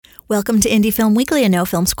Welcome to Indie Film Weekly, a No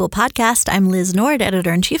Film School podcast. I'm Liz Nord,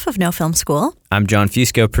 editor-in-chief of No Film School. I'm John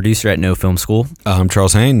Fusco, producer at No Film School. I'm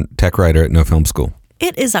Charles Hain, tech writer at No Film School.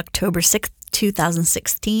 It is October 6th,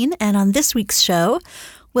 2016, and on this week's show,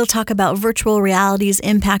 we'll talk about virtual reality's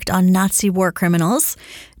impact on Nazi war criminals,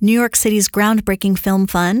 New York City's groundbreaking film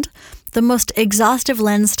fund, the most exhaustive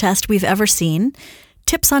lens test we've ever seen,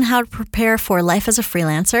 tips on how to prepare for life as a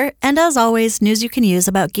freelancer, and as always, news you can use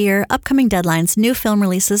about gear, upcoming deadlines, new film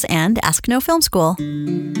releases, and Ask No Film School.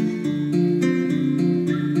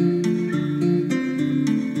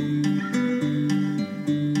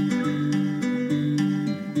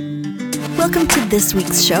 Welcome to this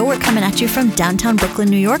week's show. We're coming at you from downtown Brooklyn,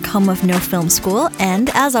 New York, home of No Film School, and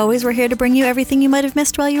as always, we're here to bring you everything you might have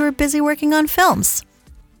missed while you were busy working on films.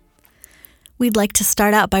 We'd like to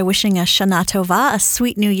start out by wishing a Shana Tova, a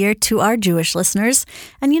sweet new year, to our Jewish listeners.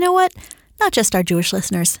 And you know what? Not just our Jewish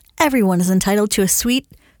listeners. Everyone is entitled to a sweet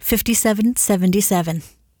 5777.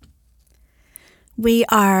 We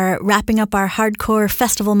are wrapping up our hardcore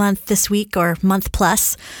festival month this week, or month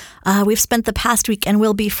plus. We've spent the past week and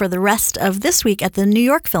will be for the rest of this week at the New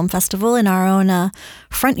York Film Festival in our own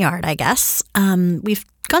front yard, I guess. We've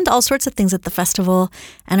gone to all sorts of things at the festival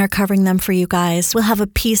and are covering them for you guys. We'll have a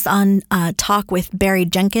piece on talk with Barry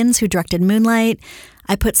Jenkins, who directed Moonlight.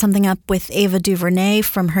 I put something up with Ava DuVernay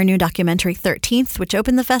from her new documentary 13th, which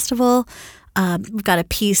opened the festival. We've got a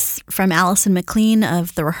piece from Allison McLean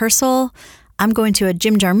of The Rehearsal. I'm going to a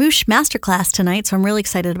Jim Jarmusch masterclass tonight, so I'm really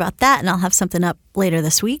excited about that, and I'll have something up later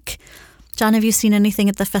this week. John, have you seen anything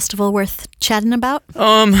at the festival worth chatting about?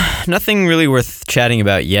 Nothing really worth chatting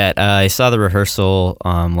about yet. I saw The Rehearsal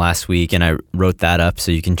last week, and I wrote that up,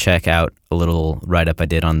 so you can check out a little write-up I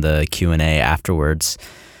did on the Q&A afterwards.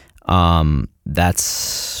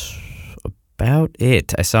 That's about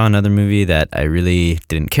it. I saw another movie that I really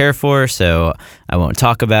didn't care for, so I won't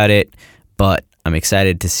talk about it, but I'm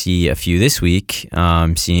excited to see a few this week.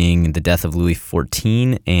 Seeing The Death of Louis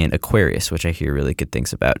XIV and Aquarius, which I hear really good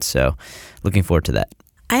things about. So looking forward to that.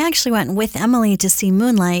 I actually went with Emily to see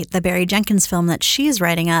Moonlight, the Barry Jenkins film that she's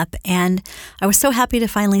writing up. And I was so happy to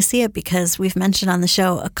finally see it because we've mentioned on the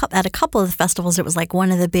show at a couple of the festivals, it was like one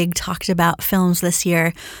of the big talked about films this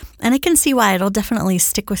year. And I can see why. It'll definitely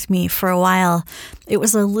stick with me for a while. It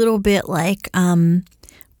was a little bit like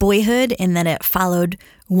Boyhood in that it followed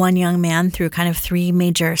one young man through kind of three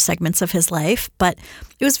major segments of his life, but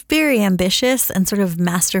it was very ambitious and sort of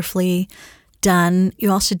masterfully done. You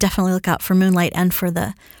all should definitely look out for Moonlight and for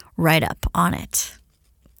the write-up on it.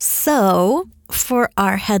 So, for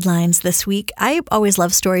our headlines this week, I always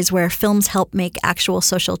love stories where films help make actual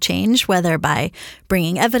social change, whether by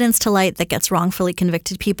bringing evidence to light that gets wrongfully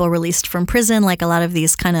convicted people released from prison, like a lot of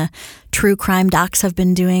these kind of true crime docs have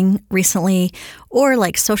been doing recently, or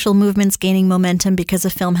like social movements gaining momentum because a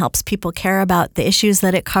film helps people care about the issues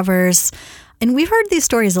that it covers. And we've heard these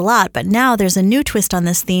stories a lot, but now there's a new twist on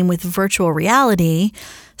this theme with virtual reality.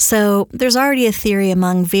 So there's already a theory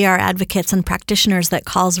among VR advocates and practitioners that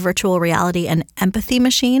calls virtual reality an empathy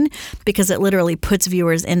machine because it literally puts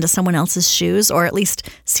viewers into someone else's shoes, or at least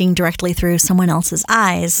seeing directly through someone else's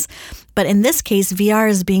eyes. But in this case, VR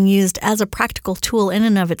is being used as a practical tool in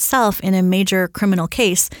and of itself in a major criminal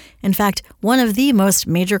case. In fact, one of the most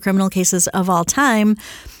major criminal cases of all time.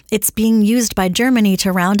 It's being used by Germany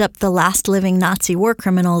to round up the last living Nazi war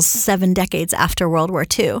criminals 7 decades after World War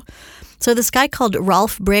II. So this guy called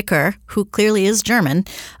Rolf Breker, who clearly is German,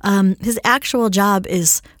 his actual job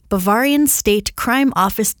is Bavarian State Crime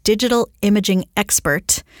Office Digital Imaging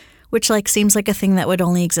Expert, which seems like a thing that would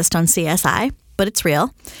only exist on CSI, but it's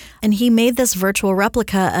real. And he made this virtual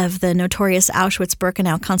replica of the notorious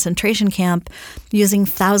Auschwitz-Birkenau concentration camp using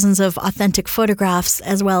thousands of authentic photographs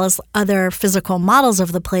as well as other physical models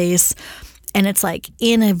of the place. And it's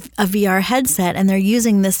in a VR headset, and they're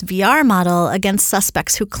using this VR model against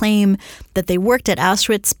suspects who claim that they worked at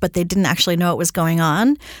Auschwitz, but they didn't actually know what was going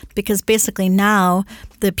on. Because basically now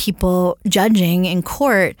the people judging in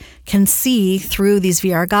court can see through these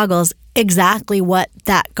VR goggles exactly what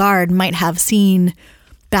that guard might have seen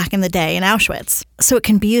back in the day in Auschwitz. So it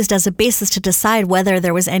can be used as a basis to decide whether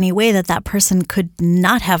there was any way that that person could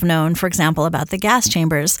not have known, for example, about the gas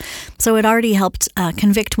chambers. So it already helped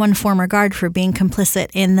convict one former guard for being complicit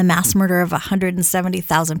in the mass murder of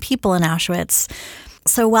 170,000 people in Auschwitz.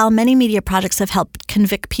 So while many media projects have helped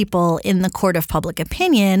convict people in the court of public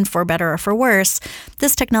opinion, for better or for worse,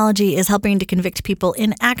 this technology is helping to convict people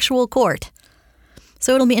in actual court.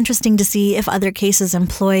 So it'll be interesting to see if other cases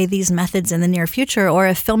employ these methods in the near future, or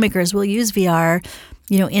if filmmakers will use VR,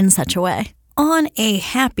 in such a way. On a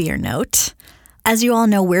happier note, As you all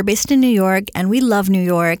know, we're based in New York and we love New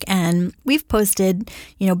York, and we've posted,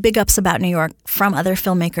 big ups about New York from other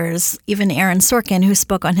filmmakers, even Aaron Sorkin, who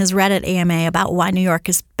spoke on his Reddit AMA about why New York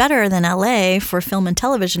is better than LA for film and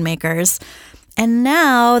television makers. And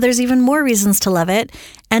now there's even more reasons to love it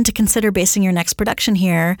and to consider basing your next production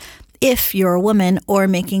here if you're a woman or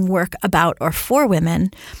making work about or for women.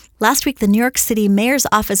 Last week, the New York City Mayor's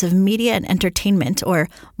Office of Media and Entertainment, or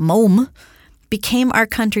MOME, became our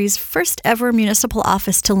country's first ever municipal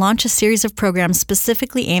office to launch a series of programs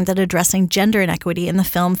specifically aimed at addressing gender inequity in the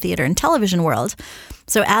film, theater, and television world.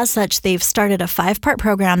 So as such, they've started a 5-part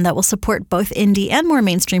program that will support both indie and more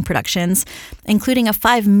mainstream productions, including a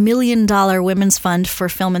 $5 million women's fund for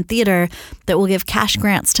film and theater that will give cash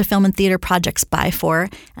grants to film and theater projects by, for,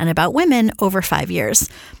 and about women over 5 years.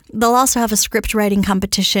 They'll also have a script writing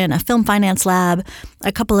competition, a film finance lab,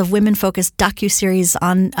 a couple of women-focused docuseries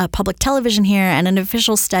on public television here, and an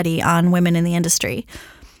official study on women in the industry.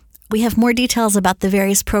 We have more details about the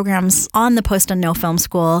various programs on the post on No Film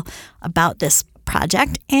School about this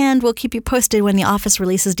project, and we'll keep you posted when the office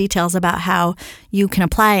releases details about how you can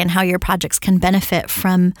apply and how your projects can benefit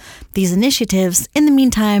from these initiatives. In the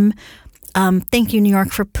meantime, thank you, New York,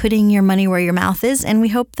 for putting your money where your mouth is, and we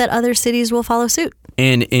hope that other cities will follow suit.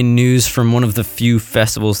 And in news from one of the few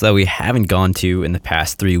festivals that we haven't gone to in the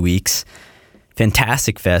past 3 weeks,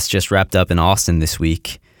 Fantastic Fest just wrapped up in Austin this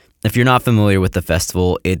week. If you're not familiar with the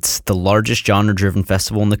festival, it's the largest genre-driven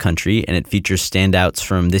festival in the country, and it features standouts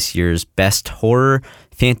from this year's best horror,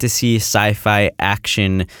 fantasy, sci-fi,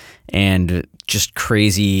 action, and just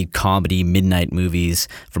crazy comedy midnight movies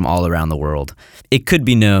from all around the world. It could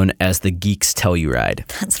be known as the Geeks Telluride.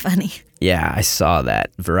 That's funny. Yeah, I saw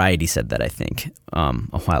that. Variety said that, I think,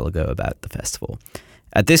 a while ago about the festival.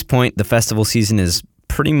 At this point, the festival season is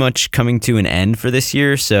pretty much coming to an end for this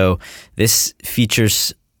year, so this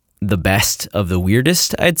features the best of the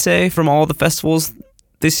weirdest, I'd say, from all the festivals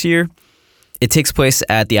this year. It takes place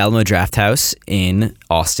at the Alamo Drafthouse in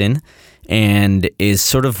Austin and is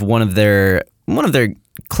sort of one of their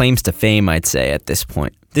claims to fame, I'd say, at this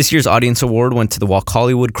point. This year's audience award went to the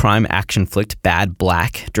Wakaliwood crime action flick Bad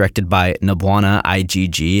Black, directed by Nabwana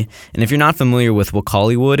IGG. And if you're not familiar with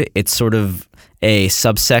Wakaliwood, it's sort of a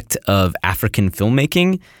subsect of African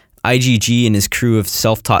filmmaking. IGG and his crew of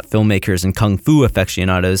self-taught filmmakers and kung fu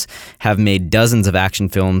aficionados have made dozens of action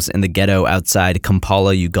films in the ghetto outside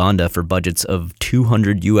Kampala, Uganda for budgets of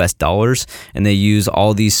 $200 and they use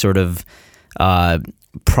all these sort of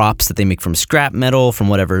props that they make from scrap metal, from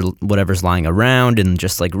whatever's lying around, and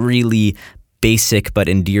just like really basic but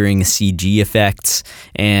endearing CG effects.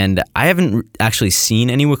 And I haven't actually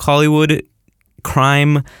seen any Wakaliwood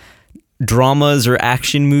crime dramas or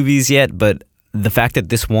action movies yet, but the fact that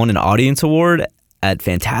this won an audience award at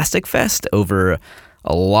Fantastic Fest over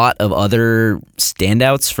a lot of other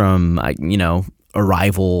standouts from,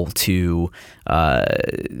 Arrival to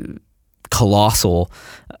Colossal,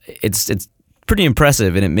 it's pretty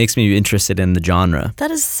impressive, and it makes me interested in the genre.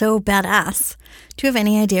 That is so badass. Do you have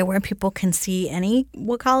any idea where people can see any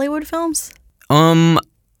Wakaliwood films?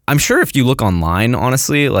 I'm sure if you look online,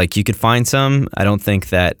 honestly, like you could find some. I don't think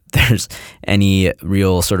that there's any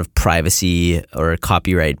real sort of privacy or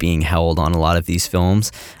copyright being held on a lot of these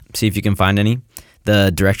films. See if you can find any.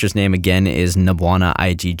 The director's name, again, is Nabwana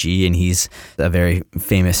IGG, and he's a very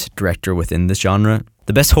famous director within this genre.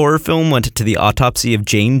 The best horror film went to The Autopsy of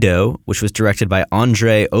Jane Doe, which was directed by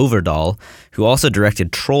Andre Overdahl, who also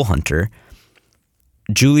directed Troll Hunter.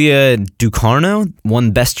 Julia Ducarno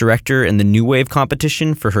won Best Director in the New Wave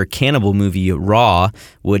competition for her cannibal movie Raw,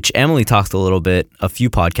 which Emily talked a little bit a few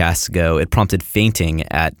podcasts ago. It prompted fainting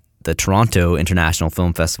at the Toronto International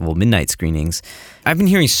Film Festival midnight screenings. I've been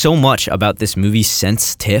hearing so much about this movie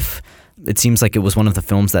since TIFF. It seems like it was one of the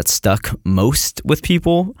films that stuck most with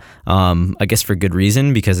people, I guess for good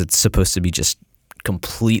reason, because it's supposed to be just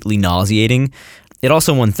completely nauseating. It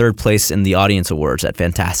also won 3rd place in the Audience Awards at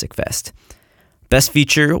Fantastic Fest. Best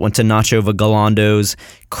Feature went to Nacho Vigalando's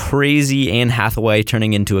crazy Anne Hathaway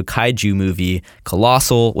turning into a kaiju movie,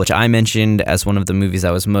 Colossal, which I mentioned as one of the movies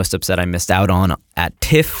I was most upset I missed out on at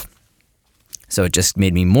TIFF. So it just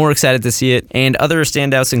made me more excited to see it. And other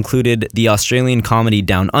standouts included the Australian comedy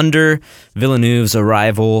Down Under, Villeneuve's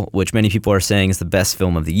Arrival, which many people are saying is the best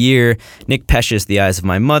film of the year, Nick Pesch's The Eyes of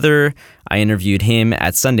My Mother. I interviewed him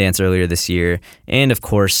at Sundance earlier this year. And of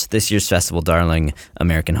course, this year's festival darling,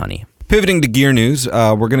 American Honey. Pivoting to gear news,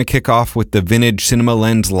 we're going to kick off with the Vintage Cinema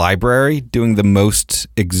Lens Library, doing the most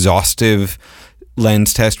exhaustive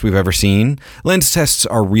lens test we've ever seen. Lens tests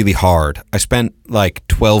are really hard. I spent like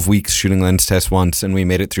 12 weeks shooting lens tests once, and we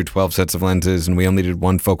made it through 12 sets of lenses, and we only did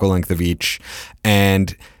one focal length of each.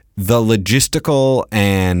 And the logistical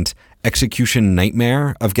and execution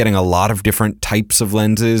nightmare of getting a lot of different types of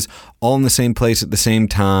lenses all in the same place at the same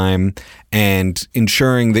time and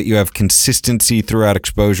ensuring that you have consistency throughout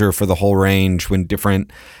exposure for the whole range when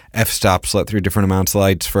different f-stops let through different amounts of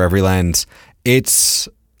lights for every lens. It's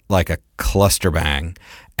like a cluster bang.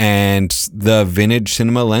 And the Vintage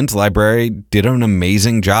Cinema Lens Library did an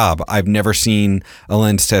amazing job. I've never seen a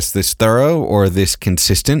lens test this thorough or this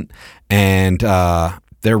consistent, and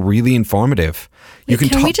they're really informative.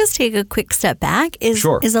 Can we just take a quick step back?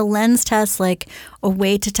 Sure. Is a lens test like a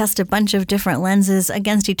way to test a bunch of different lenses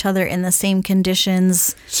against each other in the same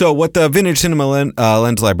conditions? So what the Vintage Cinema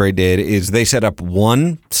Lens Library did is they set up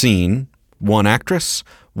one scene, one actress,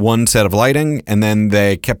 one set of lighting, and then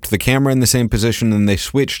they kept the camera in the same position and they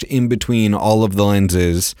switched in between all of the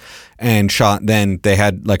lenses and shot. Then they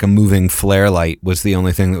had like a moving flare light was the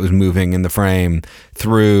only thing that was moving in the frame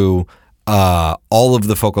through all of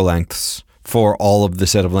the focal lengths for all of the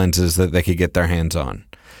set of lenses that they could get their hands on.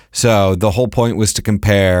 So the whole point was to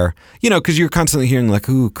compare, because you're constantly hearing like,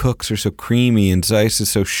 ooh, Cookes are so creamy and Zeiss is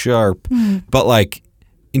so sharp. But like,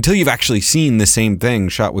 until you've actually seen the same thing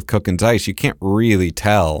shot with Cooke and Zeiss, you can't really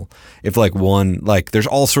tell if there's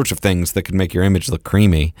all sorts of things that could make your image look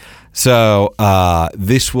creamy. So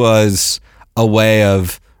this was a way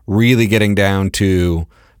of really getting down to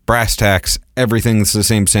brass tacks. Everything's the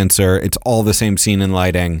same sensor. It's all the same scene and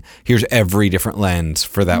lighting. Here's every different lens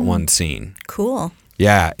for that one scene. Cool.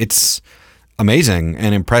 Yeah, it's amazing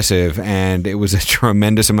and impressive, and it was a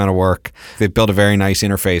tremendous amount of work. They've built a very nice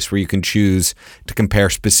interface where you can choose to compare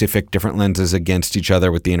specific different lenses against each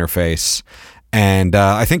other with the interface. And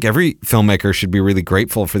I think every filmmaker should be really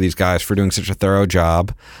grateful for these guys for doing such a thorough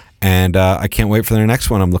job. And I can't wait for their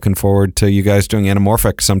next one. I'm looking forward to you guys doing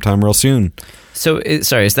Anamorphic sometime real soon. So, is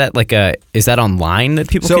that online that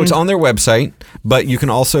people So can... it's on their website, but you can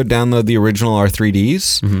also download the original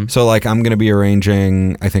R3Ds. Mm-hmm. So like I'm going to be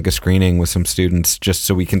arranging, I think, a screening with some students just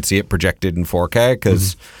so we can see it projected in 4K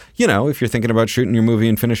because, if you're thinking about shooting your movie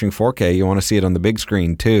and finishing 4K, you want to see it on the big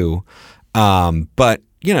screen too. But,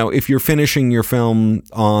 if you're finishing your film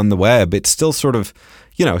on the web, it's still sort of...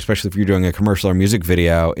 especially if you're doing a commercial or music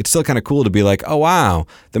video, it's still kind of cool to be like, oh, wow,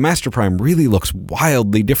 the Master Prime really looks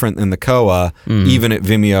wildly different than the Kowa, even at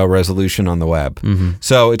Vimeo resolution on the web. Mm-hmm.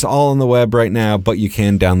 So it's all on the web right now, but you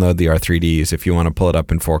can download the R3Ds if you want to pull it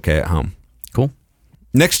up in 4K at home. Cool.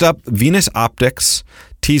 Next up, Venus Optics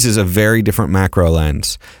teases a very different macro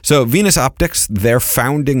lens. So Venus Optics, their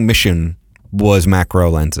founding mission was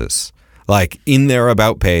macro lenses. Like in their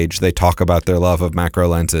about page, they talk about their love of macro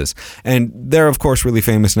lenses. And they're, of course, really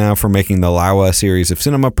famous now for making the Laowa series of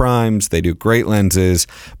cinema primes. They do great lenses,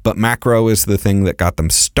 but macro is the thing that got them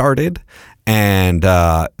started. And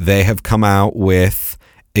they have come out with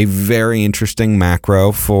a very interesting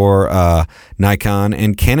macro for Nikon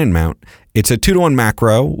and Canon mount. It's a 2-to-1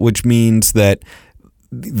 macro, which means that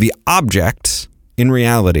the object in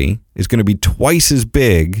reality is going to be twice as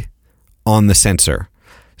big on the sensor.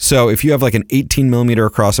 So if you have like an 18 millimeter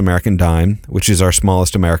across American dime, which is our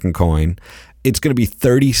smallest American coin, it's going to be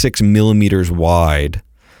 36 millimeters wide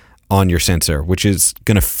on your sensor, which is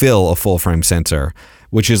going to fill a full frame sensor,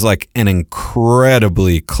 which is like an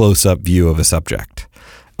incredibly close-up view of a subject.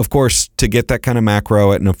 Of course, to get that kind of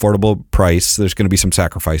macro at an affordable price, there's going to be some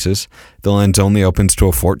sacrifices. The lens only opens to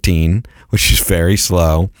a 14, which is very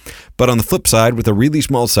slow. But on the flip side, with a really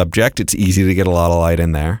small subject, it's easy to get a lot of light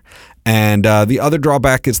in there. And the other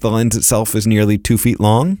drawback is the lens itself is nearly 2 feet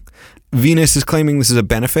long. Venus is claiming this is a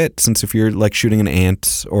benefit since if you're like shooting an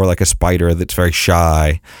ant or like a spider that's very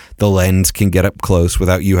shy, the lens can get up close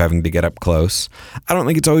without you having to get up close. I don't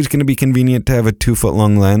think it's always going to be convenient to have a 2 foot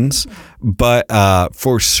long lens, but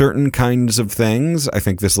for certain kinds of things, I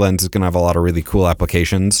think this lens is going to have a lot of really cool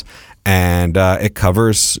applications, and it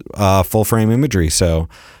covers full frame imagery. So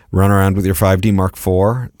run around with your 5D Mark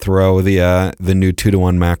IV, throw the new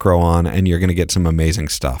 2-to-1 macro on, and you're going to get some amazing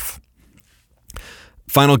stuff.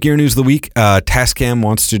 Final gear news of the week, Tascam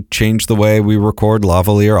wants to change the way we record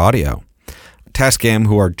lavalier audio. Tascam,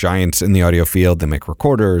 who are giants in the audio field, they make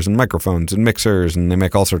recorders and microphones and mixers, and they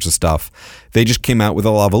make all sorts of stuff. They just came out with a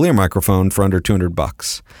lavalier microphone for under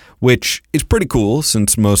 $200, which is pretty cool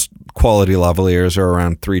since most quality lavaliers are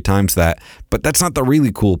around 3 times that. But that's not the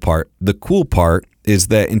really cool part. The cool part is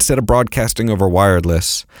that instead of broadcasting over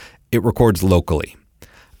wireless, it records locally.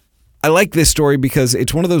 I like this story because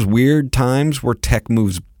it's one of those weird times where tech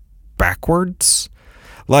moves backwards.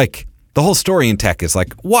 Like, the whole story in tech is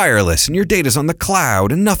like wireless and your data's on the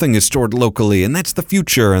cloud and nothing is stored locally and that's the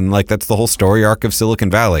future, and like that's the whole story arc of Silicon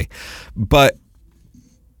Valley. But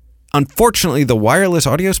Unfortunately, the wireless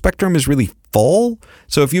audio spectrum is really full.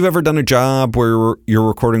 So if you've ever done a job where you're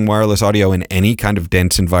recording wireless audio in any kind of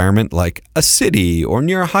dense environment, like a city or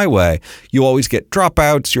near a highway, you always get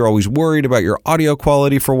dropouts. You're always worried about your audio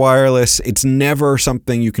quality for wireless. It's never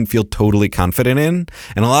something you can feel totally confident in.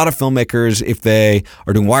 And a lot of filmmakers, if they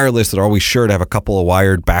are doing wireless, they're always sure to have a couple of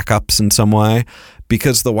wired backups in some way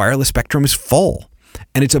because the wireless spectrum is full.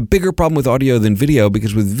 And it's a bigger problem with audio than video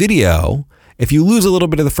because with video, if you lose a little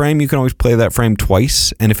bit of the frame, you can always play that frame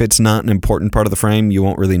twice. And if it's not an important part of the frame, you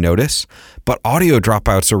won't really notice. But audio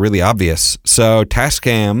dropouts are really obvious. So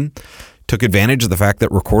Tascam took advantage of the fact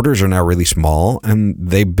that recorders are now really small, and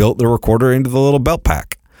they built the recorder into the little belt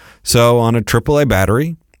pack. So on a AAA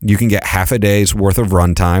battery, you can get half a day's worth of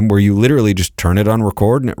runtime where you literally just turn it on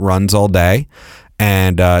record and it runs all day.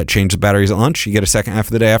 And change the batteries at lunch. You get a second half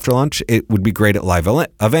of the day after lunch. It would be great at live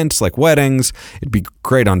events like weddings. It'd be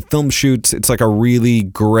great on film shoots. It's like a really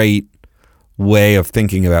great way of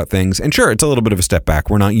thinking about things. And sure, it's a little bit of a step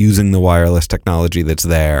back. We're not using the wireless technology that's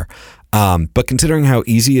there. But considering how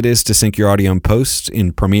easy it is to sync your audio in post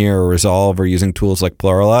in Premiere or Resolve or using tools like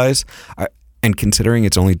Pluralize, and considering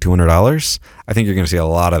it's only $200, I think you're going to see a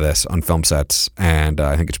lot of this on film sets. And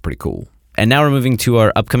I think it's pretty cool. And now we're moving to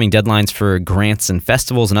our upcoming deadlines for grants and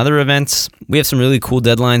festivals and other events. We have some really cool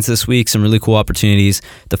deadlines this week, some really cool opportunities.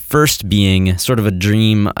 The first being sort of a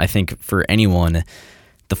dream, I think, for anyone,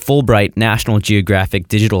 the Fulbright National Geographic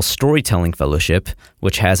Digital Storytelling Fellowship,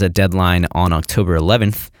 which has a deadline on October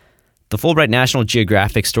 11th. The Fulbright National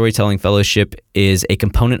Geographic Storytelling Fellowship is a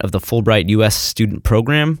component of the Fulbright U.S. Student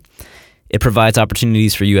Program. It provides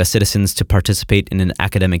opportunities for U.S. citizens to participate in an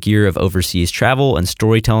academic year of overseas travel and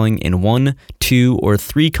storytelling in 1, 2, or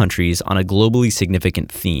 3 countries on a globally significant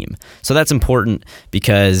theme. So that's important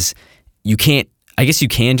because you can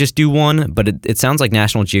just do one, but it sounds like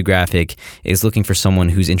National Geographic is looking for someone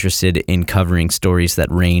who's interested in covering stories that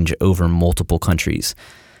range over multiple countries.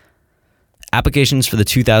 Applications for the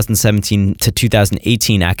 2017 to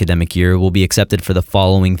 2018 academic year will be accepted for the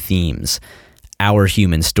following themes: Our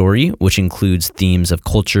Human Story, which includes themes of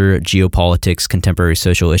culture, geopolitics, contemporary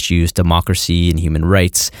social issues, democracy and human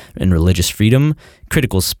rights, and religious freedom.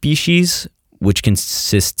 Critical Species, which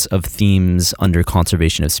consists of themes under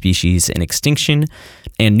conservation of species and extinction.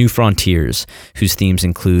 And New Frontiers, whose themes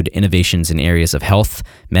include innovations in areas of health,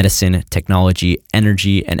 medicine, technology,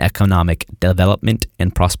 energy, and economic development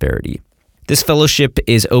and prosperity. This fellowship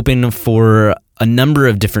is open for a number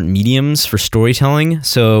of different mediums for storytelling.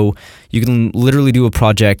 So you can literally do a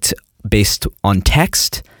project based on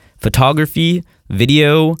text, photography,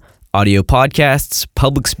 video, audio podcasts,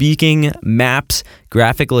 public speaking, maps,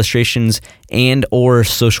 graphic illustrations, and or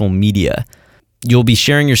social media. You'll be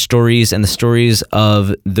sharing your stories and the stories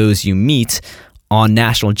of those you meet on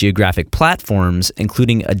National Geographic platforms,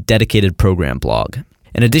 including a dedicated program blog.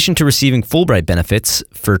 In addition to receiving Fulbright benefits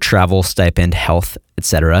for travel, stipend, health,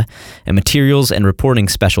 etc., and materials and reporting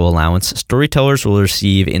special allowance, storytellers will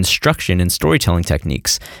receive instruction in storytelling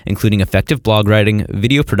techniques, including effective blog writing,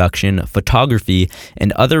 video production, photography,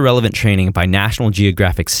 and other relevant training by National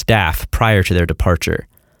Geographic staff prior to their departure.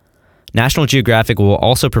 National Geographic will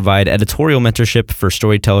also provide editorial mentorship for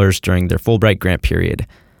storytellers during their Fulbright grant period.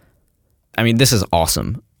 I mean, this is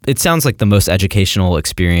awesome. It sounds like the most educational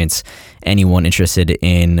experience anyone interested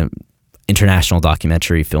in international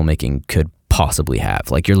documentary filmmaking could possibly have.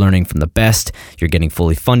 Like, you're learning from the best, you're getting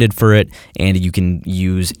fully funded for it, and you can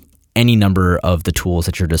use any number of the tools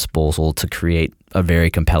at your disposal to create a very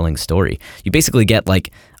compelling story. You basically get like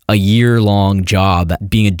a year-long job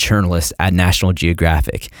being a journalist at National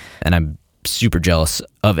Geographic, and I'm super jealous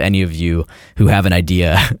of any of you who have an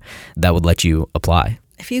idea that would let you apply.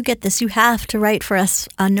 If you get this, you have to write for us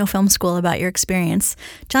on No Film School about your experience.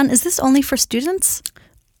 John, is this only for students?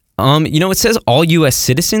 It says all U.S.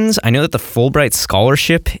 citizens. I know that the Fulbright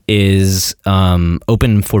Scholarship is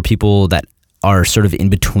open for people that are sort of in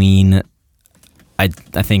between, I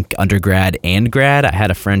think, undergrad and grad. I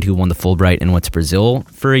had a friend who won the Fulbright and went to Brazil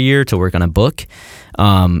for a year to work on a book,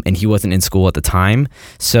 and he wasn't in school at the time.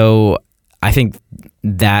 So I think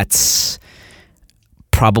that's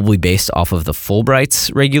probably based off of the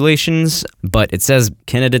Fulbright's regulations, but it says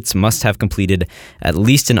candidates must have completed at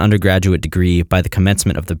least an undergraduate degree by the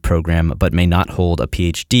commencement of the program, but may not hold a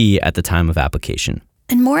PhD at the time of application.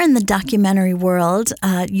 And more in the documentary world,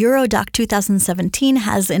 Eurodoc 2017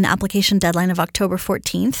 has an application deadline of October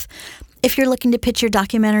 14th. If you're looking to pitch your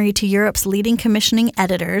documentary to Europe's leading commissioning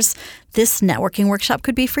editors, this networking workshop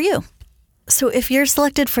could be for you. So if you're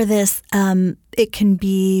selected for this, it can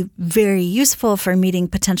be very useful for meeting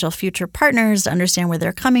potential future partners to understand where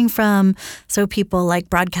they're coming from. So people like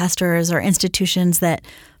broadcasters or institutions that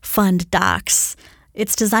fund docs.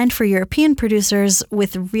 It's designed for European producers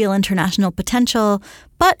with real international potential,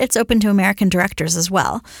 but it's open to American directors as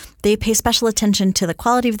well. They pay special attention to the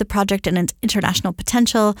quality of the project and its international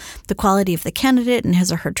potential, the quality of the candidate and his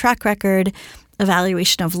or her track record,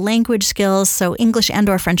 evaluation of language skills, so English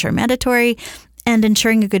and/or French are mandatory, and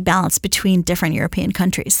ensuring a good balance between different European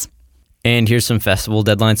countries. And here's some festival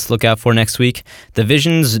deadlines to look out for next week. The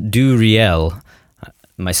Visions du Réel.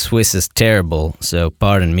 My Swiss is terrible, so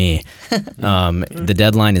pardon me. The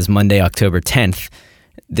deadline is Monday, October 10th.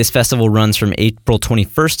 This festival runs from April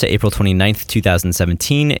 21st to April 29th,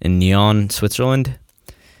 2017 in Nyon, Switzerland.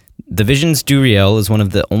 The Visions du Réel is one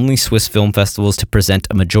of the only Swiss film festivals to present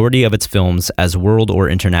a majority of its films as world or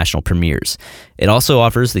international premieres. It also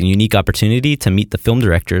offers the unique opportunity to meet the film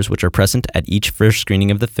directors, which are present at each first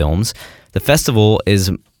screening of the films. The festival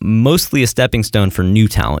is mostly a stepping stone for new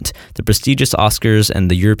talent. The prestigious Oscars and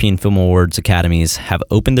the European Film Awards Academies have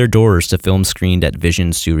opened their doors to films screened at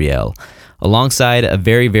Visions du Réel. Alongside a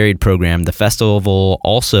very varied program, the festival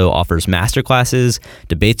also offers masterclasses,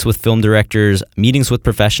 debates with film directors, meetings with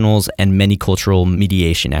professionals, and many cultural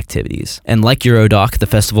mediation activities. And like Eurodoc, the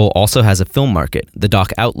festival also has a film market, the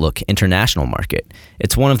Doc Outlook International Market.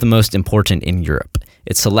 It's one of the most important in Europe.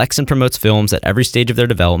 It selects and promotes films at every stage of their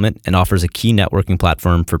development and offers a key networking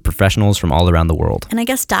platform for professionals from all around the world. And I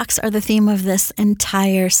guess docs are the theme of this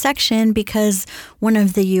entire section because one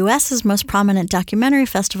of the U.S.'s most prominent documentary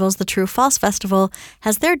festivals, the True False Festival,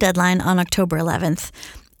 has their deadline on October 11th.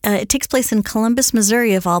 It takes place in Columbus,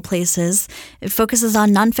 Missouri, of all places. It focuses on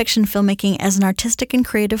nonfiction filmmaking as an artistic and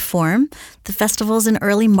creative form. The festival's in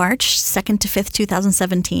early March, 2nd to 5th,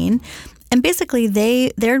 2017. And basically,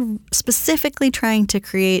 they're specifically trying to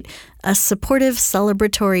create a supportive,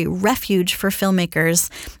 celebratory refuge for filmmakers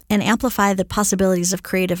and amplify the possibilities of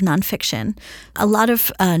creative nonfiction. A lot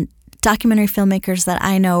of documentary filmmakers that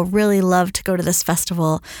I know really love to go to this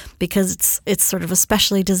festival because it's sort of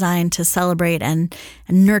especially designed to celebrate and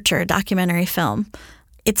nurture documentary film.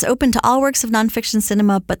 It's open to all works of nonfiction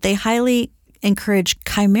cinema, but they highly encourage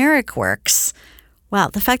chimeric works. Wow,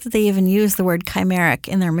 the fact that they even use the word chimeric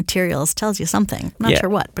in their materials tells you something. I'm not sure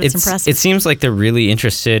what, but it's impressive. It seems like they're really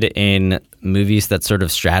interested in movies that sort of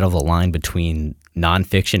straddle the line between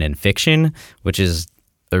nonfiction and fiction, which is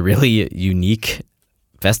a really unique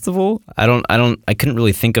festival. I couldn't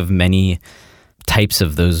really think of many types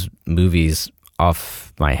of those movies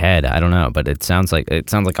off my head. I don't know, but it sounds like like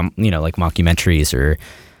mockumentaries or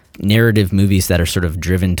narrative movies that are sort of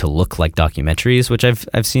driven to look like documentaries, which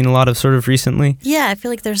I've seen a lot of sort of recently. Yeah, I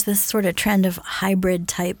feel like there's this sort of trend of hybrid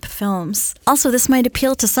type films. Also, this might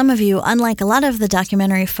appeal to some of you. Unlike a lot of the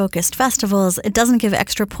documentary focused festivals, it doesn't give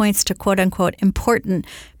extra points to quote unquote important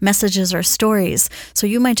messages or stories. So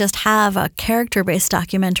you might just have a character based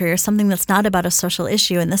documentary or something that's not about a social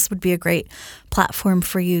issue, and this would be a great platform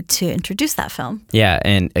for you to introduce that film. Yeah,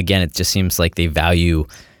 and again, it just seems like they value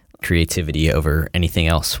creativity over anything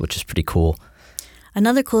else, which is pretty cool.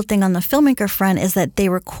 Another cool thing on the filmmaker front is that they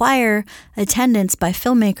require attendance by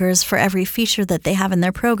filmmakers for every feature that they have in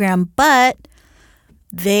their program, but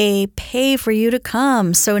they pay for you to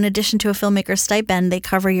come. So in addition to a filmmaker's stipend, they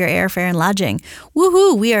cover your airfare and lodging.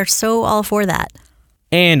 Woohoo! We are so all for that.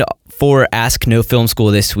 And for Ask No Film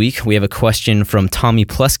School this week, we have a question from Tommy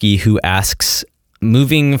Plusky who asks,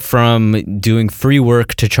 moving from doing free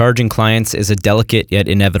work to charging clients is a delicate yet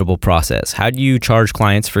inevitable process. How do you charge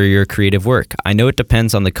clients for your creative work? I know it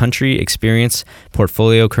depends on the country, experience,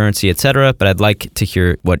 portfolio, currency, etc., but I'd like to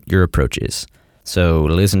hear what your approach is. So,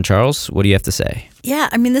 Liz and Charles, what do you have to say? Yeah,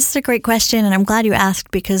 I mean, this is a great question, and I'm glad you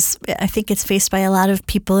asked because I think it's faced by a lot of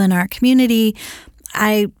people in our community.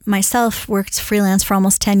 I myself worked freelance for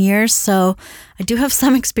almost 10 years, so I do have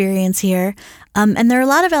some experience here. And there are a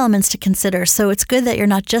lot of elements to consider. So it's good that you're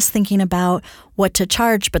not just thinking about what to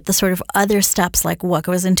charge, but the sort of other steps like what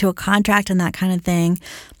goes into a contract and that kind of thing.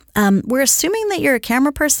 We're assuming that you're a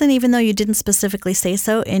camera person, even though you didn't specifically say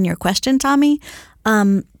so in your question, Tommy.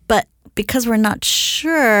 But because we're not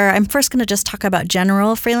sure, I'm first going to just talk about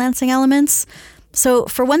general freelancing elements. So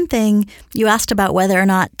for one thing, you asked about whether or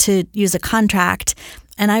not to use a contract,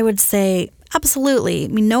 and I would say absolutely. I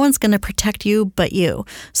mean, no one's going to protect you but you.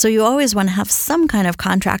 So you always want to have some kind of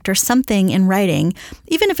contract or something in writing.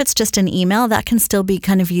 Even if it's just an email, that can still be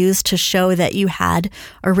kind of used to show that you had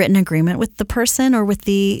a written agreement with the person or with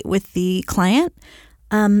the client.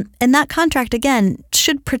 And that contract, again,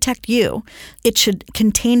 should protect you. It should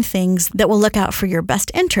contain things that will look out for your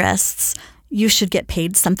best interests. You should get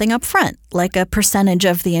paid something up front, like a percentage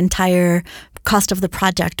of the entire cost of the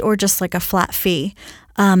project or just like a flat fee.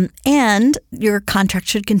 And your contract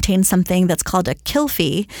should contain something that's called a kill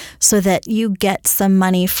fee so that you get some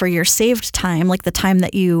money for your saved time, like the time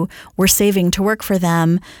that you were saving to work for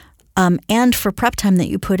them, and for prep time that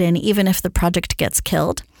you put in, even if the project gets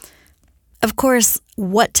killed. Of course,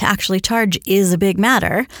 what to actually charge is a big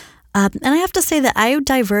matter. And I have to say that I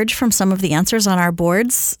diverge from some of the answers on our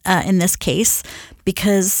boards in this case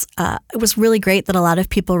because it was really great that a lot of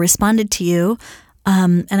people responded to you.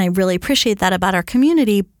 And I really appreciate that about our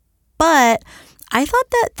community. But I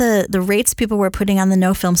thought that the rates people were putting on the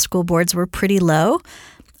No Film School boards were pretty low.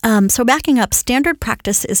 So backing up, standard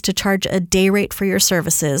practice is to charge a day rate for your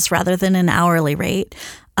services rather than an hourly rate.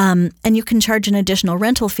 And you can charge an additional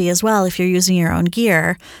rental fee as well if you're using your own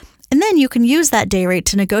gear. And then you can use that day rate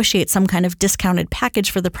to negotiate some kind of discounted package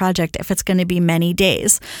for the project if it's going to be many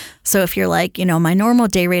days. So if you're like, my normal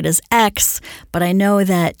day rate is X, but I know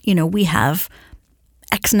that, we have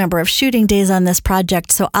X number of shooting days on this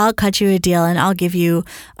project, so I'll cut you a deal and I'll give you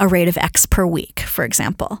a rate of X per week, for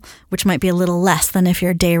example, which might be a little less than if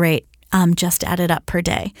your day rate just added up per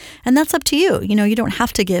day. And that's up to you. You don't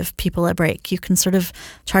have to give people a break. You can sort of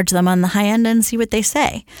charge them on the high end and see what they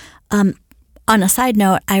say. On a side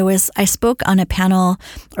note, I spoke on a panel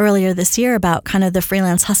earlier this year about kind of the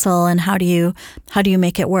freelance hustle and how do you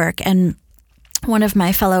make it work. And one of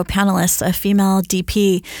my fellow panelists, a female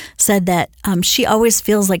DP, said that she always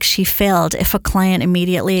feels like she failed if a client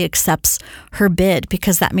immediately accepts her bid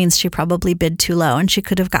because that means she probably bid too low and she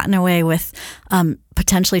could have gotten away with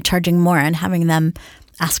potentially charging more and having them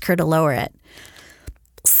ask her to lower it.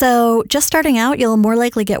 So just starting out, you'll more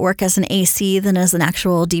likely get work as an AC than as an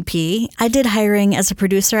actual DP. I did hiring as a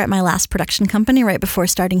producer at my last production company right before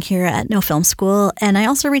starting here at No Film School. And I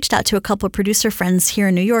also reached out to a couple of producer friends here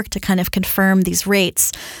in New York to kind of confirm these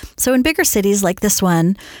rates. So in bigger cities like this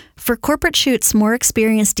one, for corporate shoots, more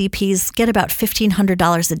experienced DPs get about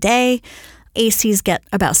 $1,500 a day. ACs get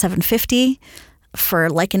about $750. For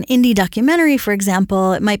like an indie documentary, for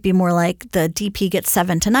example, it might be more like the DP gets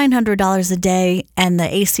 $700 to $900 a day and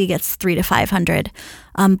the AC gets $300 to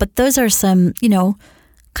 $500. But those are some,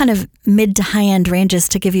 kind of mid to high end ranges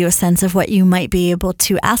to give you a sense of what you might be able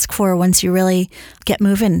to ask for once you really get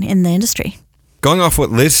moving in the industry. Going off what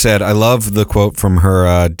Liz said, I love the quote from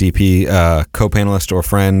her DP co-panelist or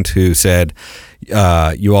friend who said,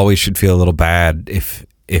 you always should feel a little bad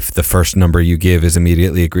if the first number you give is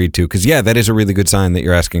immediately agreed to. Because, that is a really good sign that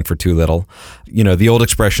you're asking for too little. The old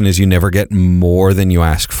expression is you never get more than you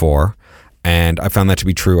ask for. And I found that to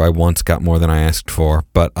be true. I once got more than I asked for.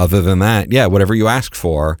 But other than that, whatever you ask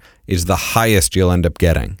for is the highest you'll end up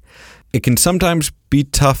getting. It can sometimes be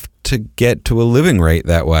tough to get to a living rate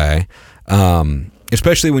that way,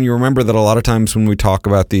 especially when you remember that a lot of times when we talk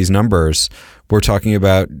about these numbers, we're talking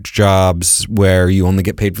about jobs where you only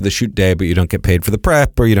get paid for the shoot day, but you don't get paid for the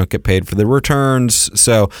prep or you don't get paid for the returns.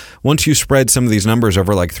 So once you spread some of these numbers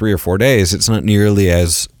over like 3 or 4 days, it's not nearly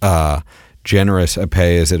as generous a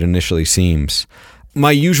pay as it initially seems.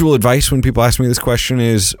 My usual advice when people ask me this question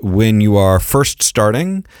is when you are first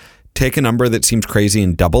starting, take a number that seems crazy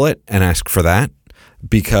and double it and ask for that.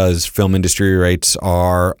 Because film industry rates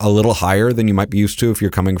are a little higher than you might be used to if you're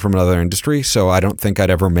coming from another industry. So I don't think I'd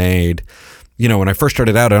ever made, when I first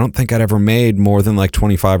started out, I don't think I'd ever made more than like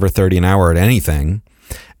 25 or 30 an hour at anything.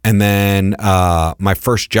 And then my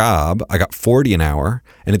first job, I got 40 an hour.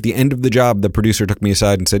 And at the end of the job, the producer took me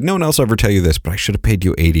aside and said, no one else will ever tell you this, but I should have paid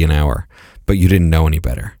you 80 an hour, but you didn't know any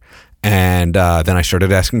better. And then I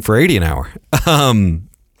started asking for 80 an hour.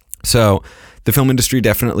 So the film industry,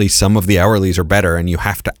 definitely some of the hourlies are better and you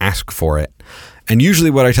have to ask for it. And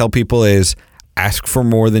usually what I tell people is ask for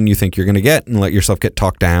more than you think you're going to get and let yourself get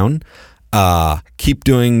talked down. Keep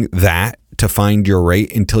doing that to find your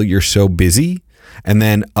rate until you're so busy and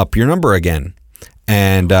then up your number again.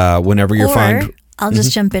 And whenever you're fine. I'll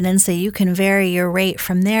just jump in and say you can vary your rate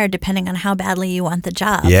from there depending on how badly you want the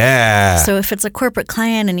job. Yeah. So if it's a corporate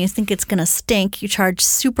client and you think it's going to stink, you charge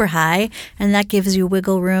super high, and that gives you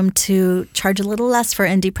wiggle room to charge a little less for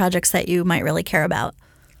indie projects that you might really care about.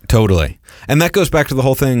 Totally. And that goes back to the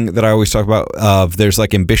whole thing that I always talk about of there's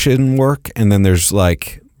like ambition work and then there's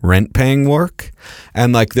like rent paying work.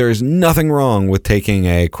 And like there's nothing wrong with taking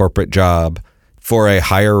a corporate job for a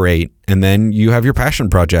higher rate, and then you have your passion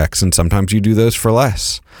projects, and sometimes you do those for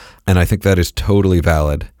less. And I think that is totally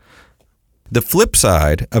valid. The flip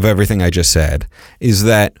side of everything I just said is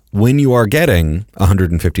that when you are getting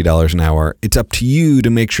 $150 an hour, it's up to you to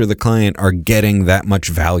make sure the client are getting that much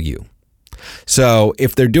value. So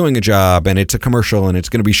if they're doing a job and it's a commercial and it's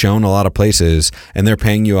going to be shown a lot of places and they're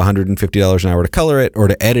paying you $150 an hour to color it or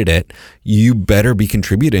to edit it, you better be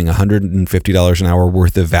contributing $150 an hour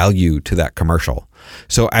worth of value to that commercial.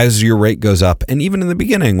 So as your rate goes up, and even in the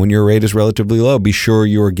beginning when your rate is relatively low, be sure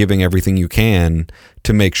you are giving everything you can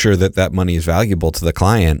to make sure that that money is valuable to the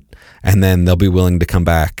client, and then they'll be willing to come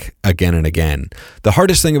back again and again. The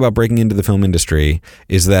hardest thing about breaking into the film industry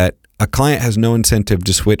is that a client has no incentive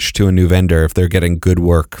to switch to a new vendor if they're getting good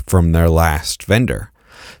work from their last vendor.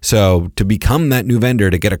 So to become that new vendor,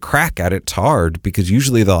 to get a crack at it's hard, because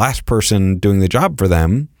usually the last person doing the job for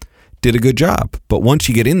them did a good job. But once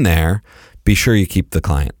you get in there, be sure you keep the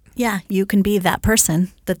client. Yeah, you can be that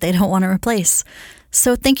person that they don't want to replace.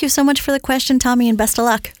 So thank you so much for the question, Tommy, and best of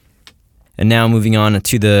luck. And now moving on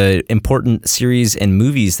to the important series and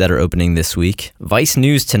movies that are opening this week. Vice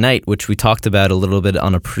News Tonight, which we talked about a little bit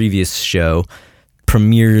on a previous show,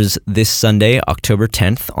 premieres this Sunday, October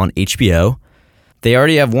 10th on HBO. They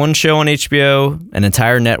already have one show on HBO, an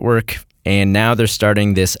entire network, and now they're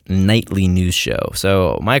starting this nightly news show.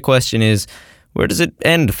 So my question is, where does it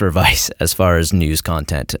end for Vice as far as news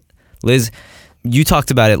content? Liz, you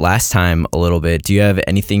talked about it last time a little bit. Do you have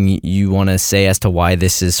anything you want to say as to why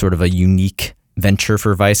this is sort of a unique venture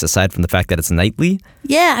for Vice, aside from the fact that it's nightly?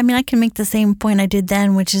 Yeah, I mean, I can make the same point I did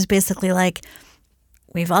then, which is basically like,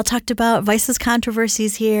 we've all talked about Vice's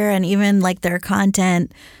controversies here, and even like their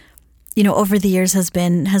content, you know, over the years has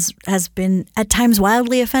been at times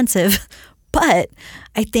wildly offensive. But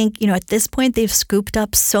I think, you know, at this point, they've scooped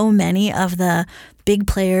up so many of the big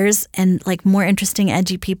players and like more interesting,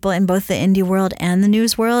 edgy people in both the indie world and the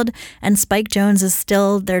news world. And Spike Jonze is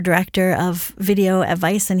still their director of video at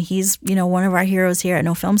Vice, and he's, you know, one of our heroes here at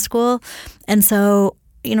No Film School. And so,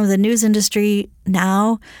 you know, the news industry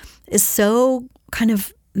now is so kind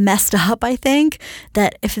of messed up, I think,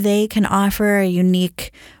 that if they can offer a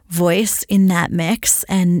unique voice in that mix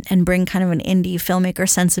and bring kind of an indie filmmaker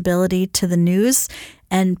sensibility to the news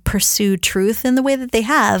and pursue truth in the way that they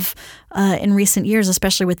have in recent years,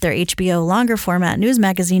 especially with their HBO longer format news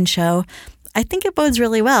magazine show, I think it bodes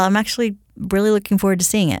really well. I'm actually really looking forward to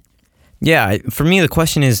seeing it. Yeah, for me, the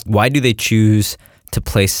question is, why do they choose to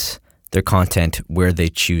place their content where they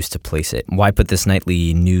choose to place it? Why put this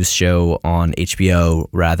nightly news show on HBO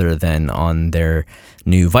rather than on their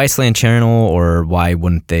new Viceland channel? Or why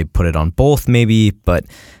wouldn't they put it on both maybe? But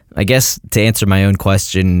I guess to answer my own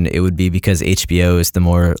question, it would be because HBO is the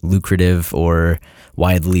more lucrative or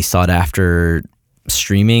widely sought after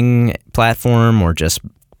streaming platform, or just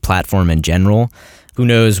platform in general. Who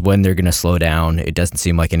knows when they're going to slow down? It doesn't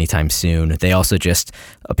seem like anytime soon. They also just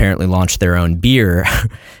apparently launched their own beer,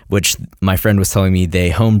 which my friend was telling me they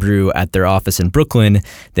homebrew at their office in Brooklyn.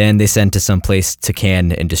 Then they send to some place to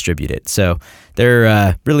can and distribute it. So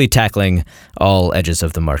they're really tackling all edges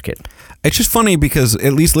of the market. It's just funny because,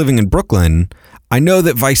 at least living in Brooklyn, I know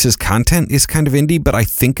that Vice's content is kind of indie, but I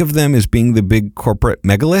think of them as being the big corporate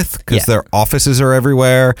megalith because their offices are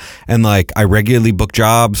everywhere. And like, I regularly book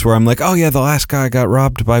jobs where I'm like, oh yeah, the last guy got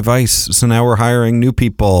robbed by Vice, so now we're hiring new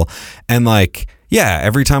people. And like, yeah,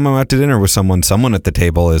 every time I'm out to dinner with someone at the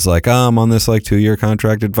table is like, oh, I'm on this like 2-year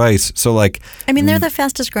contract at Vice. So like, I mean, they're the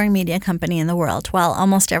fastest growing media company in the world, while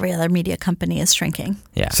almost every other media company is shrinking.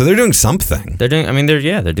 Yeah. So they're doing something. They're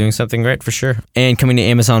doing something great for sure. And coming to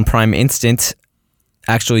Amazon Prime Instant,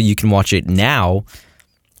 actually, you can watch it now.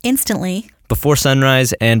 Instantly. Before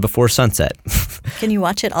sunrise and before sunset. Can you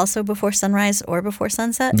watch it also before sunrise or before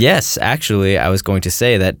sunset? Yes, actually, I was going to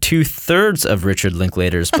say that 2/3 of Richard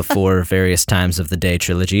Linklater's Before Various Times of the Day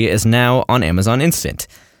trilogy is now on Amazon Instant.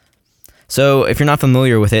 So, if you're not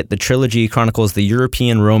familiar with it, the trilogy chronicles the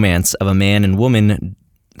European romance of a man and woman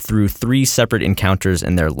through 3 separate encounters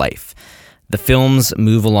in their life. The films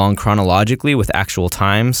move along chronologically with actual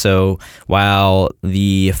time, so while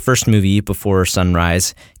the first movie, Before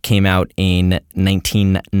Sunrise, came out in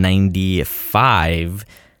 1995,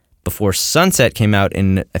 Before Sunset came out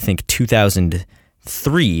in, I think,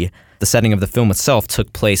 2003. The setting of the film itself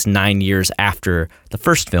took place 9 years after the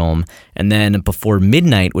first film, and then Before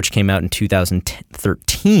Midnight, which came out in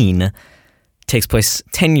 2013, takes place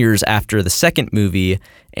 10 years after the second movie,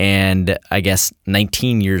 and I guess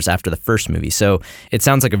 19 years after the first movie. So it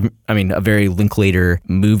sounds like a very Linklater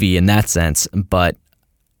movie in that sense, but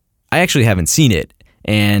I actually haven't seen it.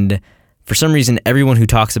 And for some reason, everyone who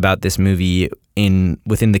talks about this movie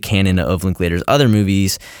within the canon of Linklater's other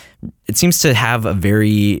movies, it seems to have a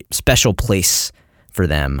very special place for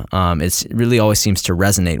them. It really always seems to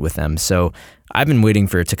resonate with them. So I've been waiting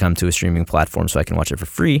for it to come to a streaming platform so I can watch it for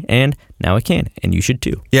free, and now I can, and you should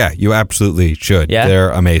too. Yeah, you absolutely should. Yeah? They're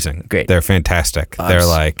amazing. Great. They're fantastic. They're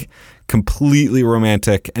like completely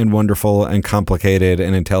romantic and wonderful and complicated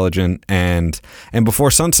and intelligent. And Before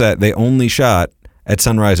Sunset, they only shot at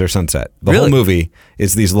sunrise or sunset. The Really? whole movie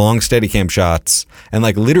is these long Steadicam shots, and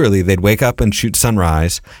like literally they'd wake up and shoot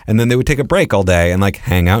sunrise, and then they would take a break all day and like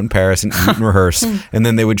hang out in Paris and eat and rehearse, and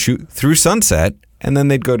then they would shoot through sunset, and then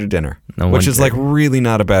they'd go to dinner, which is like really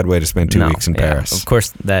not a bad way to spend 2 weeks in Paris. Of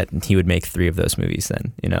course, that he would make 3 of those movies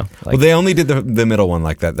then, you know. Like, Well, they only did the middle one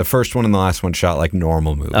like that. The first one and the last one shot like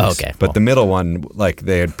normal movies. Oh, okay. But Well. the middle one, like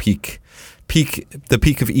they had the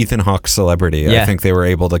peak of Ethan Hawke's celebrity. Yeah. I think they were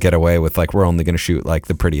able to get away with like, we're only going to shoot like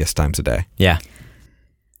the prettiest times a day. yeah.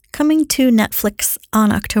 Coming to Netflix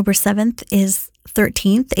on October 7th is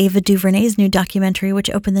 13th, Ava DuVernay's new documentary,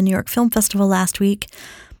 which opened the New York Film Festival last week.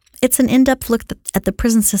 It's an in-depth look at the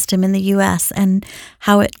prison system in the U.S. and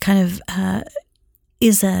how it kind of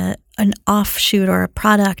is an offshoot or a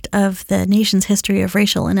product of the nation's history of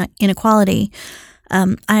racial inequality.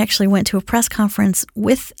 I actually went to a press conference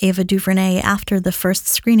with Ava DuVernay after the first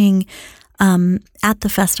screening at the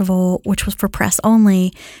festival, which was for press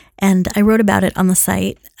only, and I wrote about it on the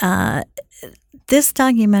site. This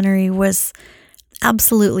documentary was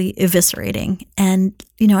absolutely eviscerating. And,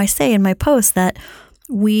 you know, I say in my post that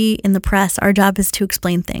we in the press, our job is to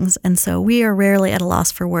explain things. And so we are rarely at a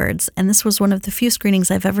loss for words. And this was one of the few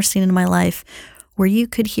screenings I've ever seen in my life where you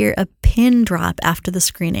could hear a pin drop after the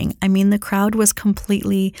screening. I mean, the crowd was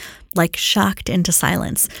completely like shocked into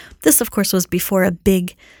silence. This, of course, was before a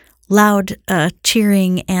big, loud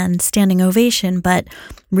cheering and standing ovation. But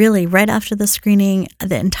really, right after the screening,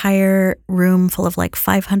 the entire room full of like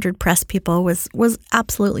 500 press people was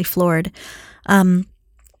absolutely floored.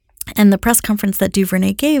 And the press conference that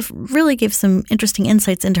DuVernay really gave some interesting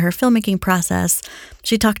insights into her filmmaking process.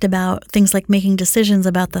 She talked about things like making decisions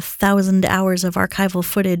about the 1,000 hours of archival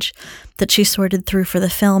footage that she sorted through for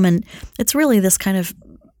the film. And it's really this kind of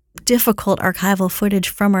difficult archival footage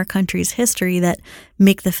from our country's history that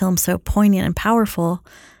make the film so poignant and powerful.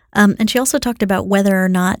 And she also talked about whether or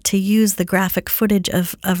not to use the graphic footage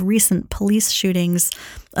of recent police shootings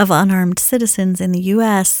of unarmed citizens in the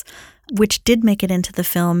U.S., which did make it into the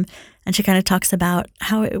film. And she kind of talks about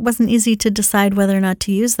how it wasn't easy to decide whether or not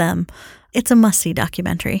to use them. It's a must-see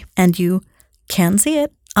documentary, and you can see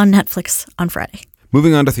it on Netflix on Friday.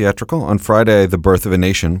 Moving on to theatrical, on Friday, The Birth of a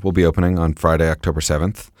Nation will be opening on Friday, October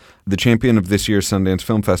 7th. The champion of this year's Sundance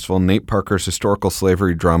Film Festival, Nate Parker's historical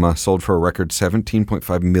slavery drama, sold for a record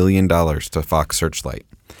 $17.5 million to Fox Searchlight.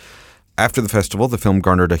 After the festival, the film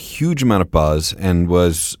garnered a huge amount of buzz and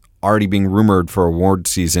was already being rumored for award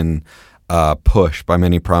season push by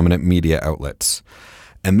many prominent media outlets.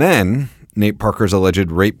 And then Nate Parker's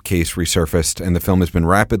alleged rape case resurfaced, and the film has been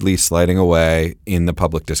rapidly sliding away in the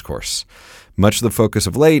public discourse. Much of the focus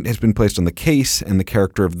of late has been placed on the case and the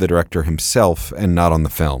character of the director himself, and not on the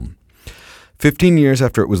film. 15 years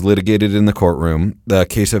after it was litigated in the courtroom, the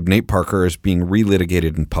case of Nate Parker is being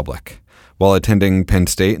relitigated in public. While attending Penn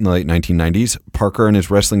State in the late 1990s, Parker and his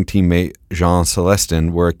wrestling teammate Jean Celestin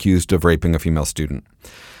were accused of raping a female student.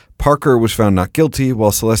 Parker was found not guilty, while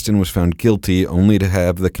Celestin was found guilty only to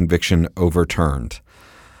have the conviction overturned.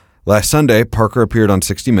 Last Sunday, Parker appeared on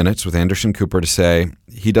 60 Minutes with Anderson Cooper to say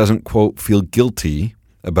he doesn't, quote, feel guilty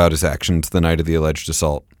about his actions the night of the alleged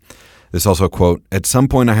assault. This also, quote, at some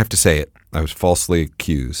point I have to say it. I was falsely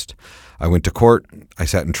accused. I went to court. I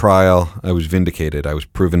sat in trial. I was vindicated. I was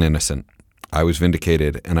proven innocent. I was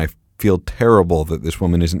vindicated, and I feel terrible that this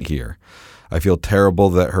woman isn't here. I feel terrible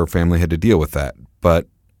that her family had to deal with that. But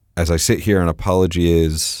as I sit here, an apology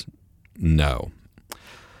is no.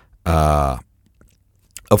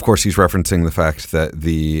 Of course, he's referencing the fact that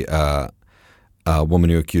the woman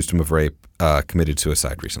who accused him of rape committed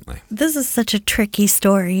suicide recently. This is such a tricky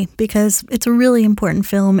story because it's a really important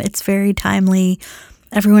film. It's very timely.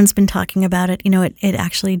 Everyone's been talking about it. You know, it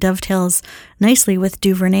actually dovetails nicely with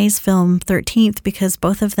DuVernay's film 13th because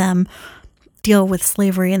both of them deal with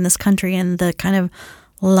slavery in this country and the kind of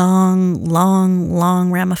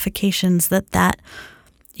long ramifications that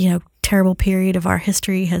you know, terrible period of our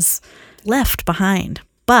history has left behind.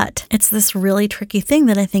 But it's this really tricky thing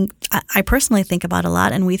that I think I personally think about a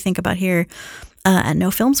lot, and we think about here at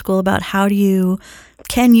No Film School about how do you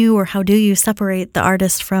separate the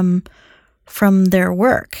artist from their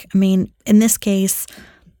work. I mean, in this case,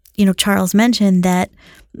 you know, Charles mentioned that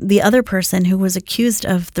the other person who was accused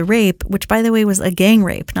of the rape, which by the way was a gang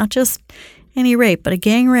rape, not just any rape, but a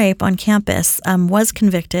gang rape on campus, was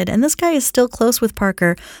convicted. And this guy is still close with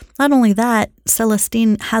Parker. Not only that,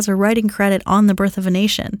 Celestine has a writing credit on The Birth of a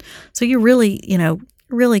Nation. So you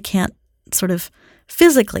really can't sort of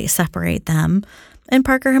physically separate them. And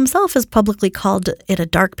Parker himself has publicly called it a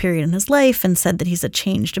dark period in his life and said that he's a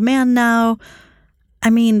changed man now. I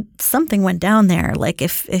mean, something went down there. Like,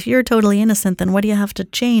 if you're totally innocent, then what do you have to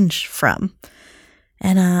change from?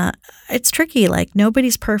 And it's tricky. Like,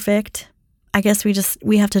 nobody's perfect. I guess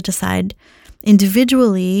we have to decide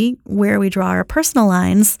individually where we draw our personal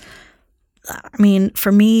lines. I mean,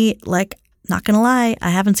 for me, like, not going to lie, I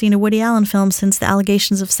haven't seen a Woody Allen film since the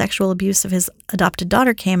allegations of sexual abuse of his adopted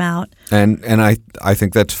daughter came out. And I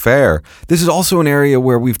think that's fair. This is also an area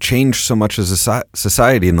where we've changed so much as a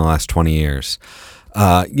society in the last 20 years.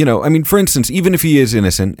 I mean, for instance, even if he is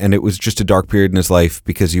innocent and it was just a dark period in his life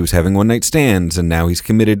because he was having one-night stands and now he's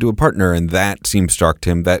committed to a partner and that seems dark to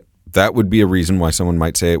him, that would be a reason why someone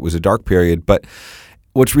might say it was a dark period. But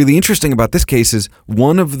what's really interesting about this case is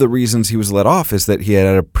one of the reasons he was let off is that he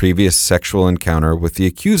had a previous sexual encounter with the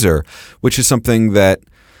accuser, which is something that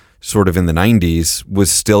sort of in the 90s was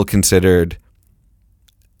still considered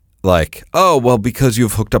like, oh, well, because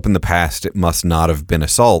you've hooked up in the past, it must not have been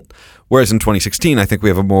assault. Whereas in 2016, I think we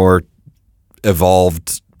have a more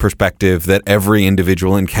evolved perspective that every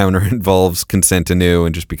individual encounter involves consent anew,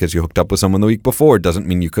 and just because you hooked up with someone the week before doesn't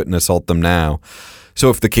mean you couldn't assault them now. So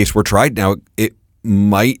if the case were tried now, it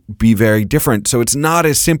might be very different. So it's not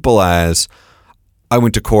as simple as I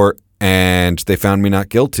went to court and they found me not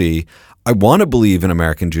guilty. I want to believe in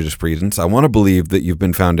American jurisprudence. I want to believe that you've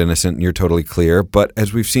been found innocent and you're totally clear. But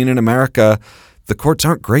as we've seen in America, the courts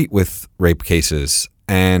aren't great with rape cases.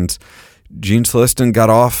 And Jean Celestin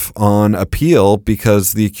got off on appeal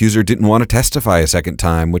because the accuser didn't want to testify a second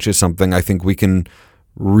time, which is something I think we can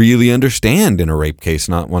really understand in a rape case,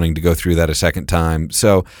 not wanting to go through that a second time.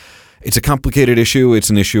 So it's a complicated issue. It's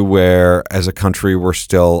an issue where, as a country, we're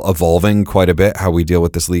still evolving quite a bit how we deal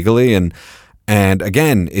with this legally. And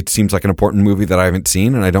again, it seems like an important movie that I haven't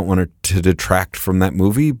seen, and I don't want to detract from that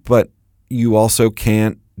movie. But you also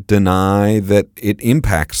can't deny that it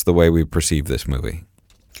impacts the way we perceive this movie.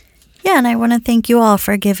 Yeah, and I want to thank you all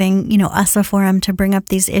for giving, us a forum to bring up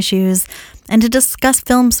these issues and to discuss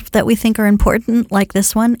films that we think are important, like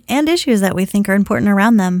this one, and issues that we think are important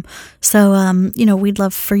around them. So, we'd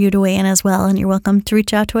love for you to weigh in as well, and you're welcome to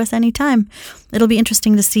reach out to us anytime. It'll be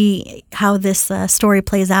interesting to see how this story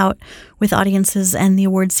plays out with audiences and the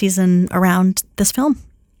award season around this film.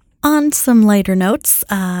 On some lighter notes,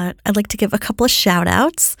 I'd like to give a couple of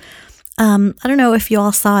shout-outs. I don't know if you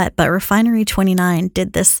all saw it, but Refinery29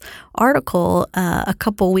 did this article a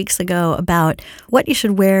couple weeks ago about what you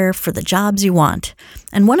should wear for the jobs you want.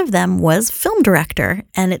 And one of them was film director.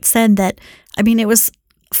 And it said that, it was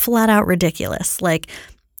flat out ridiculous. Like,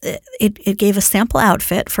 it gave a sample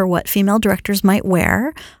outfit for what female directors might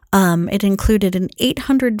wear. It included an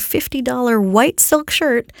 $850 white silk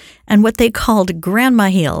shirt and what they called grandma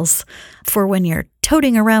heels for when you're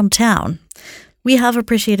toting around town. We have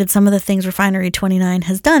appreciated some of the things Refinery29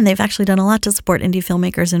 has done. They've actually done a lot to support indie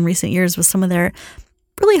filmmakers in recent years with some of their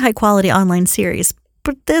really high-quality online series.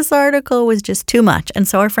 But this article was just too much. And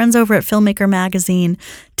so our friends over at Filmmaker Magazine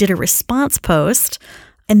did a response post,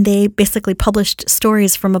 and they basically published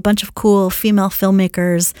stories from a bunch of cool female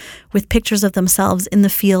filmmakers with pictures of themselves in the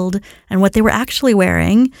field and what they were actually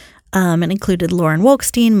wearing. It included Lauren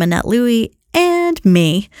Wolkstein, Manette Louie, and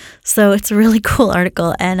me. So it's a really cool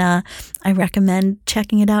article, and I recommend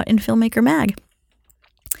checking it out in Filmmaker Mag.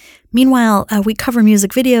 Meanwhile, we cover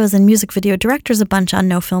music videos and music video directors a bunch on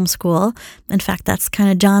No Film School. In fact, that's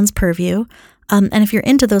kind of John's purview. And if you're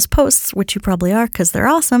into those posts, which you probably are because they're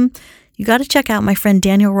awesome, you got to check out my friend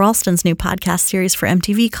Daniel Ralston's new podcast series for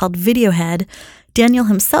MTV called Videohead. Daniel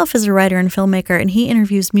himself is a writer and filmmaker, and he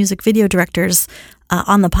interviews music video directors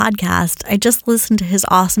on the podcast. I just listened to his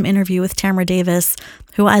awesome interview with Tamara Davis,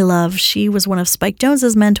 who I love. She was one of Spike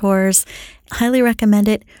Jonze's mentors. Highly recommend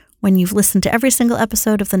it. When you've listened to every single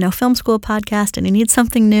episode of the No Film School podcast and you need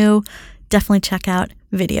something new, definitely check out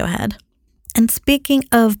Videohead. And speaking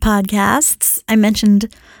of podcasts, I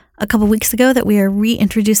mentioned a couple weeks ago that we are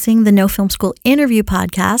reintroducing the No Film School interview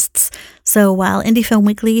podcasts. So while Indie Film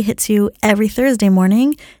Weekly hits you every Thursday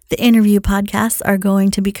morning, the interview podcasts are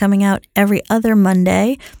going to be coming out every other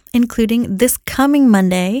Monday, including this coming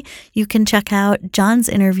Monday. You can check out John's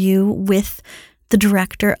interview with the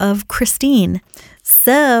director of Christine.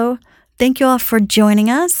 So thank you all for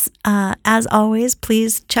joining us. As always,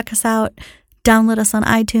 please check us out. Download us on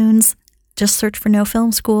iTunes. Just search for No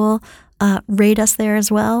Film School. Rate us there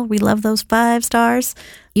as well. We love those 5 stars.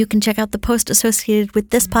 You can check out the post associated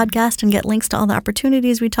with this podcast and get links to all the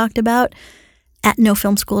opportunities we talked about at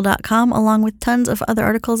nofilmschool.com, along with tons of other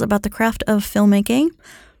articles about the craft of filmmaking.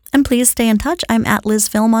 And please stay in touch. I'm at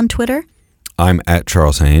LizFilm on Twitter. I'm at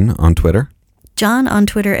Charles Hain on Twitter. John on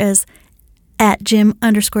Twitter is at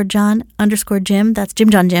Jim_John_Jim. That's Jim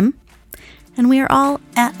John Jim. And we are all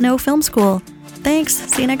at No Film School. Thanks.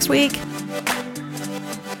 See you next week.